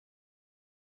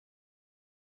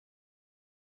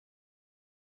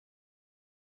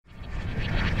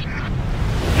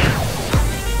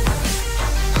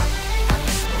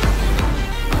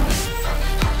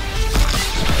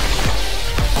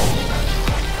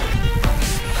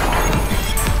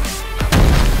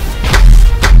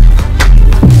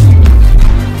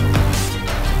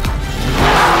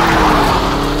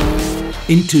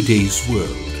In today's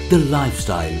world, the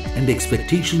lifestyle and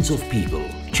expectations of people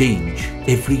change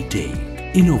every day.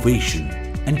 Innovation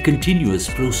and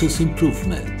continuous process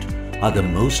improvement are the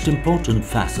most important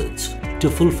facets to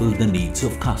fulfill the needs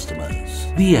of customers.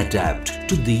 We adapt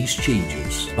to these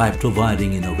changes by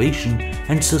providing innovation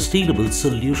and sustainable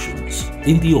solutions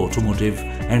in the automotive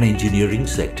and engineering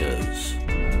sectors.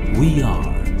 We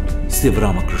are Siva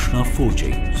Rama Krishna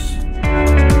Forgings.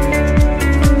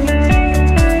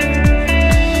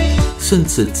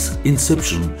 Since its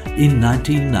inception in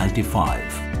 1995,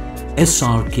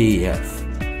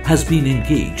 SRKF has been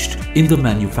engaged in the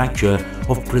manufacture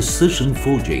of precision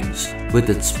forgings, with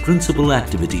its principal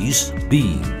activities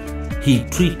being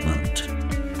heat treatment,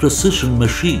 precision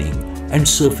machining and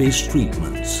surface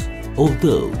treatments,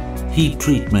 although heat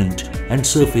treatment and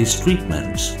surface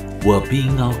treatments were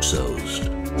being outsourced.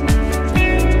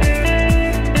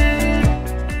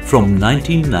 From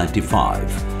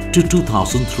 1995 to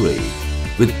 2003,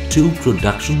 with 2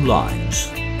 production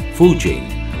lines, forging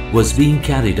was being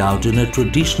carried out in a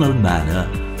traditional manner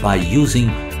by using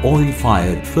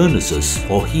oil-fired furnaces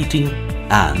for heating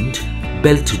and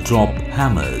belt-drop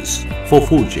hammers for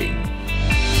forging.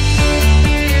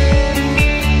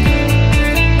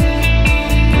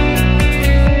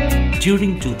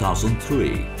 During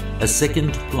 2003, a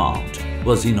second plant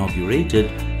was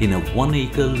inaugurated in a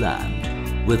 1-acre land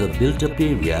with a built-up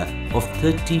area of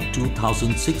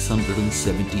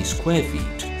 32,670 square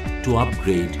feet to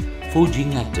upgrade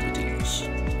forging activities.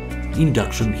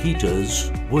 Induction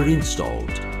heaters were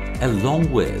installed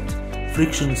along with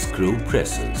friction screw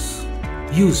presses.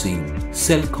 Using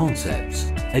cell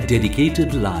concepts, a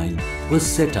dedicated line was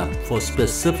set up for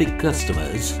specific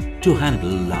customers to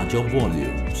handle larger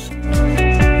volumes.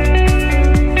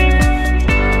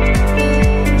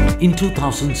 In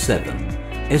 2007,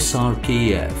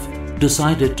 SRKF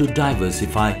decided to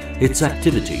diversify its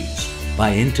activities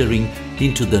by entering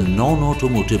into the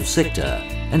non-automotive sector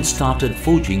and started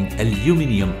forging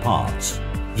aluminium parts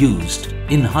used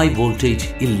in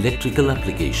high-voltage electrical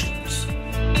applications.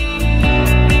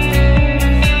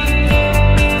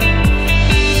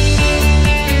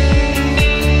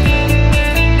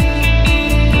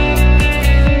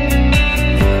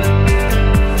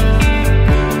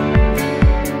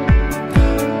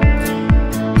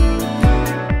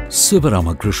 Siva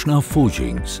Rama Krishna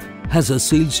Forgings has a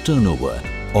sales turnover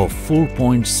of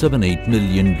 $4.78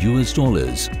 million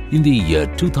in the year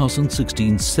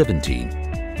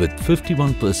 2016-17, with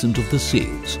 51% of the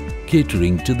sales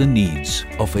catering to the needs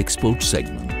of export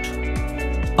segment.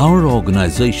 Our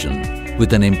organization,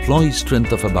 with an employee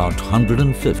strength of about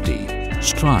 150,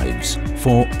 strives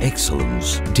for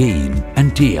excellence day in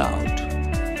and day out.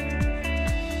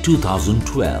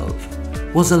 2012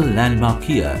 was a landmark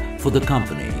year for the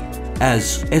company,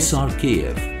 as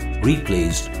SRKF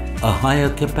replaced a higher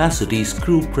capacity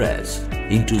screw press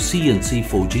into CNC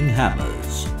forging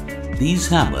hammers. These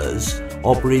hammers,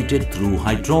 operated through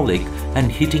hydraulic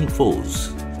and hitting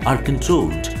force, are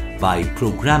controlled by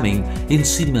programming in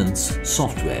Siemens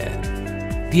software.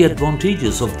 The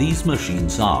advantages of these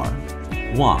machines are: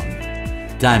 1.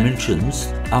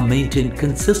 Dimensions are maintained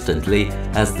consistently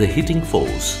as the hitting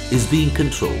force is being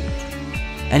controlled,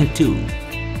 and 2.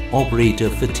 Operator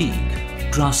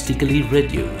fatigue drastically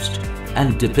reduced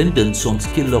and dependence on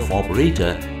skill of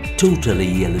operator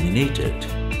totally eliminated.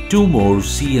 2 more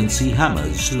CNC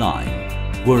hammers line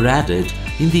were added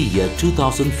in the year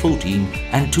 2014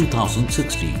 and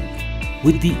 2016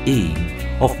 with the aim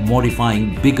of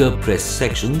modifying bigger press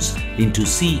sections into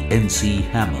CNC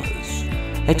hammers.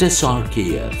 At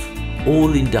SRKF,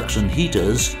 all induction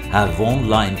heaters have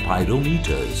online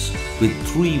pyrometers with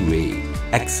 3-way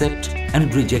accept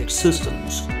and reject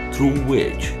systems through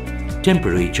which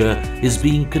temperature is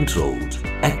being controlled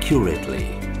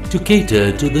accurately. To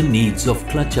cater to the needs of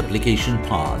clutch application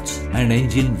parts and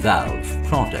engine valve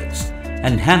products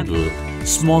and handle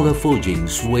smaller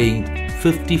forgings weighing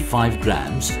 55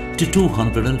 grams to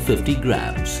 250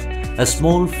 grams, a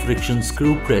small friction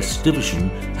screw press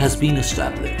division has been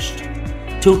established.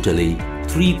 Totally,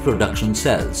 3 production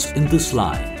cells in this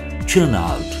line churn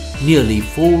out nearly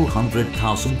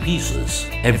 400,000 pieces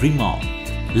every month.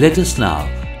 Let us now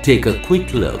take a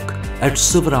quick look at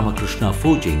Siva Rama Krishna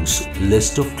Forgings'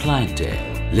 list of clientele,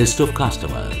 list of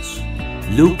customers.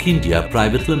 Luke India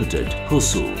Private Limited,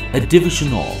 Hosur, a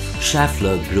division of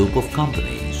Schaeffler Group of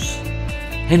Companies.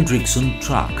 Hendrickson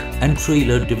Truck and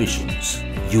Trailer Divisions,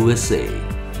 USA.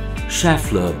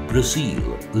 Schaeffler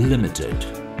Brazil Limited.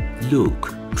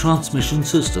 Luke Transmission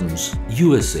Systems,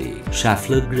 USA,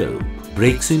 Schaeffler Group.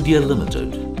 Brakes India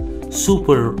Limited.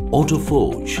 Super Auto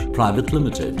Forge Pvt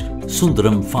Ltd,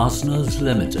 Sundaram Fasteners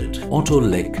Limited,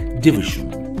 Autolec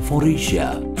Division,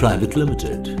 Forasia Pvt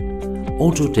Ltd,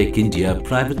 Autotech India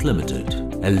Pvt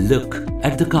Ltd. A look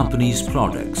at the company's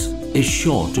products is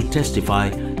sure to testify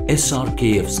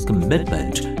SRKF's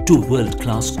commitment to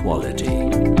world-class quality.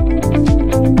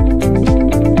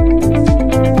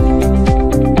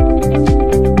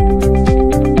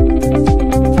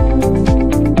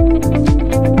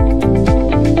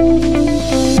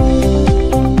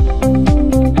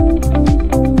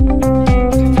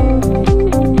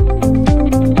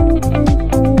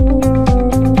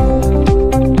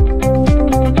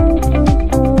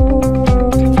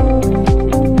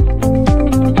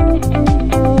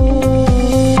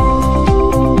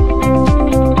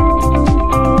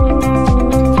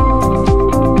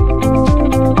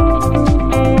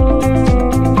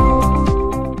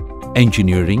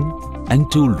 Engineering and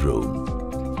Tool Room.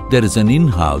 There is an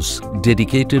in-house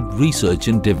dedicated research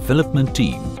and development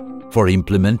team for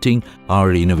implementing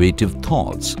our innovative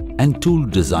thoughts and tool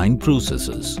design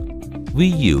processes. We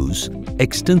use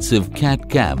extensive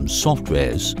CAD/CAM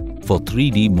softwares for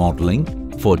 3D modeling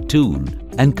for tool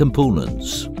and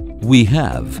components. We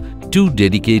have 2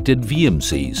 dedicated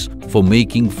VMCs for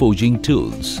making forging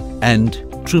tools and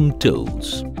trim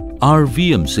tools. Our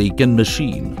VMC can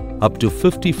machine up to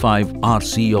 55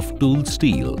 RC of tool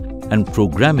steel and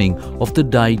programming of the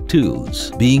die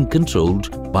tools being controlled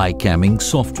by camming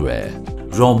software.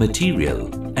 Raw material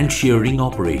and shearing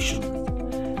operation.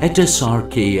 At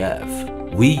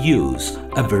SRKF, we use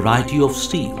a variety of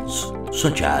steels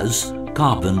such as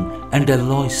carbon and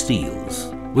alloy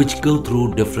steels, which go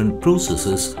through different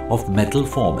processes of metal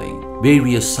forming.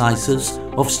 Various sizes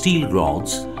of steel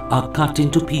rods are cut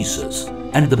into pieces,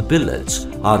 and the billets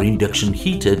are induction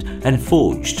heated and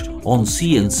forged on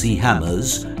CNC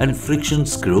hammers and friction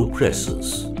screw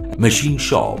presses. Machine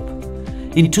shop.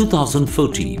 In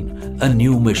 2014, a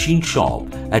new machine shop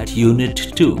at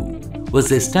Unit 2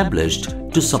 was established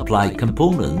to supply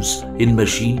components in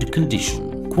machined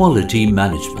condition. Quality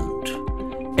management.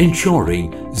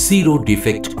 Ensuring zero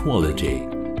defect quality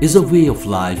is a way of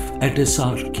life at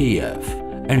SRKF,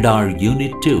 and our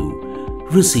Unit 2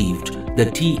 received the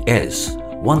TS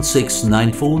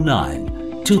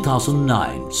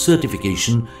 16949-2009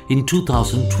 certification in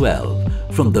 2012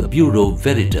 from the Bureau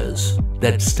Veritas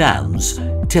that stands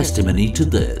testimony to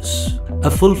this. A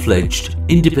full-fledged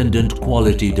independent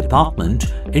quality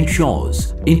department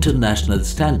ensures international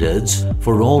standards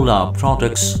for all our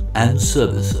products and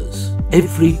services.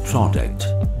 Every product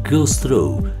goes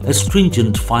through a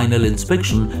stringent final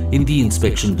inspection in the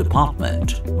inspection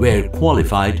department, where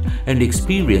qualified and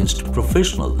experienced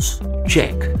professionals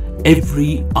check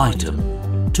every item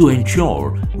to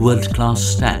ensure world-class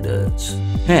standards.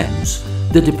 Hence,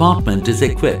 the department is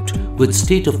equipped with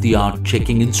state-of-the-art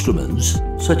checking instruments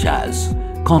such as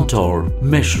contour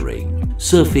measuring,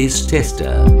 surface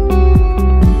tester,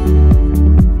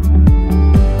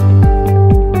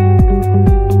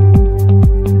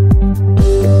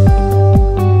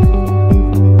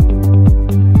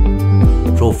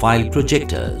 profile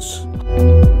projectors,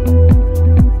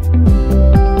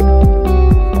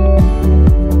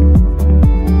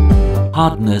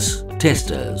 hardness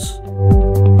testers,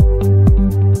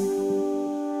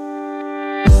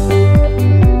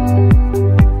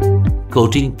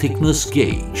 coating thickness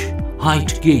gauge,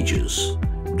 height gauges,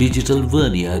 digital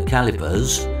vernier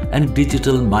calipers and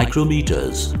digital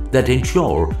micrometers that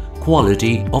ensure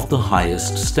quality of the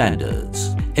highest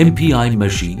standards. MPI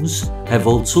machines have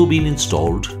also been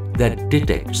installed that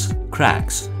detects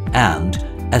cracks and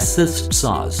assists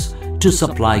us to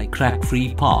supply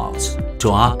crack-free parts to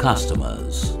our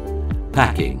customers.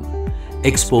 Packing.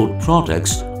 Export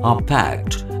products are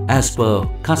packed as per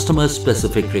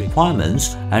customer-specific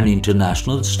requirements and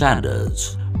international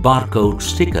standards. Barcode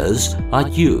stickers are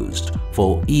used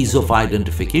for ease of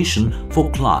identification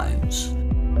for clients.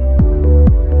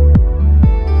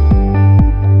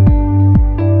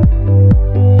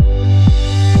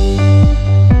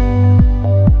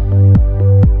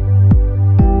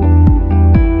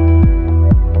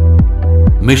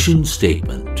 Mission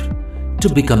statement: to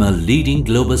become a leading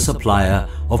global supplier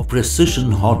of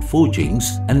precision hot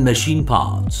forgings and machine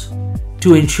parts,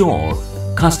 to ensure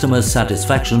customer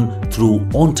satisfaction through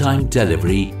on-time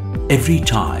delivery every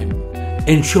time,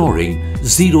 ensuring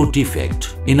zero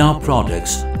defect in our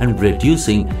products and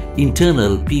reducing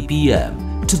internal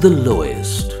PPM to the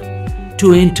lowest,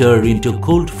 to enter into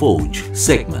cold forge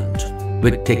segment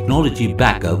with technology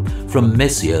backup from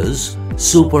Messiers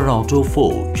Super Auto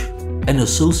Forge, an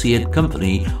associate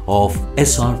company of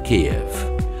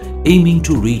SRKF, aiming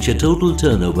to reach a total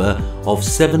turnover of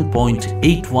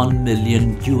 $7.81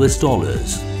 million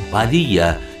by the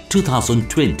year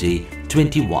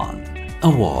 2020-21.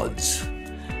 Awards.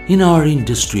 In our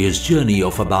industrious journey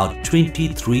of about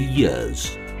 23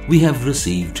 years, we have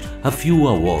received a few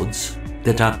awards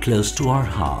that are close to our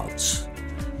hearts.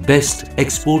 Best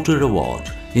Exporter Award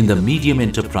in the Medium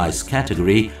Enterprise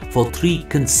category for 3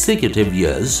 consecutive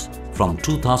years from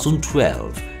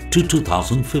 2012 to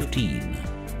 2015.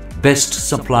 Best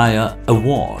Supplier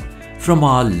Award from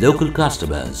our local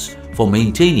customers for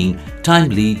maintaining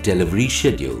timely delivery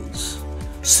schedules.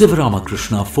 Siva Rama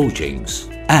Krishna Forgings,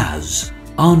 as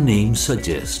our name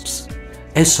suggests,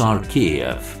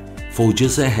 SRKF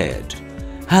forges ahead,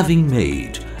 having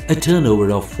made a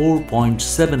turnover of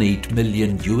 $4.78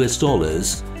 million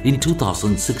in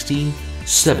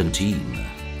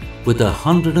 2016-17, with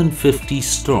 150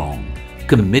 strong,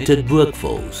 committed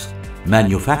workforce,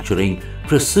 manufacturing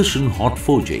precision hot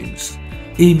forgings,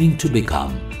 aiming to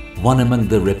become one among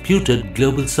the reputed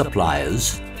global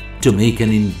suppliers to make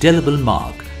an indelible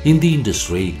mark in the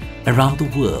industry around the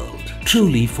world,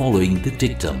 truly following the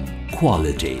dictum,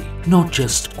 quality, not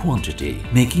just quantity,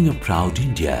 making a proud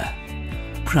India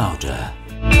prouder.